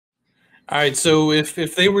All right, so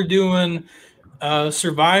if they were doing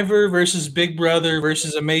Survivor versus Big Brother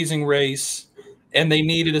versus Amazing Race, and they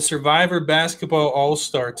needed a Survivor basketball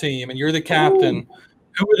all-star team, and you're the captain,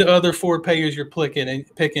 who are the other four players you're picking?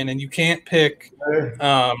 And you can't pick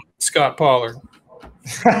Scott Pollard.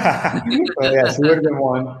 Well, yes, he would have been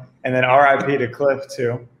one, and then RIP to Cliff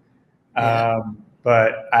too.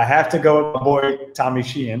 But I have to go with my boy Tommy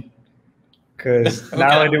Sheehan because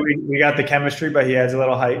not only do we got the chemistry, but he has a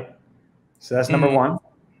little height, so that's number one.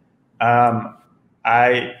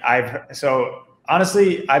 So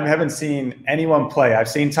honestly, I haven't seen anyone play. I've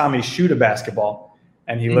seen Tommy shoot a basketball,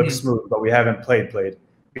 and he looks smooth, but we haven't played.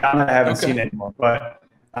 Beyond that, I haven't seen anyone. But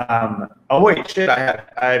oh wait, shit!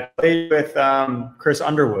 I played with Chris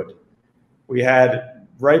Underwood. We had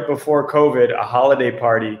right before COVID a holiday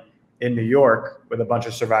party in New York with a bunch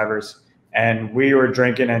of survivors, and we were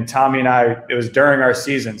drinking. And Tommy and I, it was during our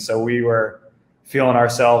season, so we were feeling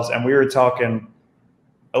ourselves, and we were talking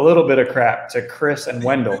a little bit of crap to Chris and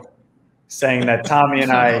Wendell, saying that Tommy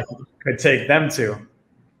and I could take them to.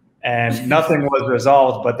 And nothing was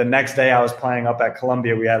resolved. But the next day I was playing up at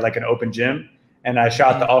Columbia. We had like an open gym. And I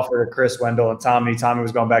shot the offer to Chris, Wendell, and Tommy. Tommy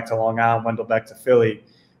was going back to Long Island, Wendell back to Philly.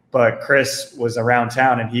 But Chris was around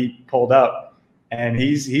town, and he pulled up. And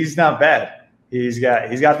he's not bad. He's got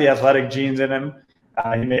the athletic genes in him.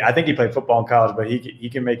 I think he played football in college, but he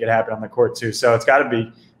can make it happen on the court too. So it's got to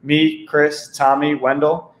be me, Chris, Tommy,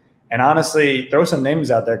 Wendell. And honestly, throw some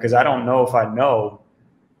names out there because I don't know if I know,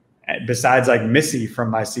 besides like Missy from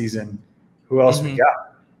my season, who else we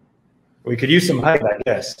got. We could use some height, I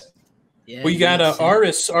guess. Yeah, we got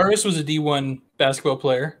Aris. Aris was a D1 basketball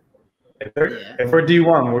player. If we're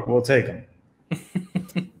D1, we'll take him.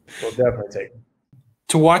 We'll definitely take him.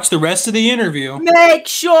 To watch the rest of the interview, make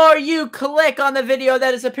sure you click on the video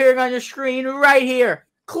that is appearing on your screen right here.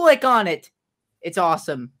 Click on it. It's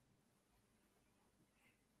awesome.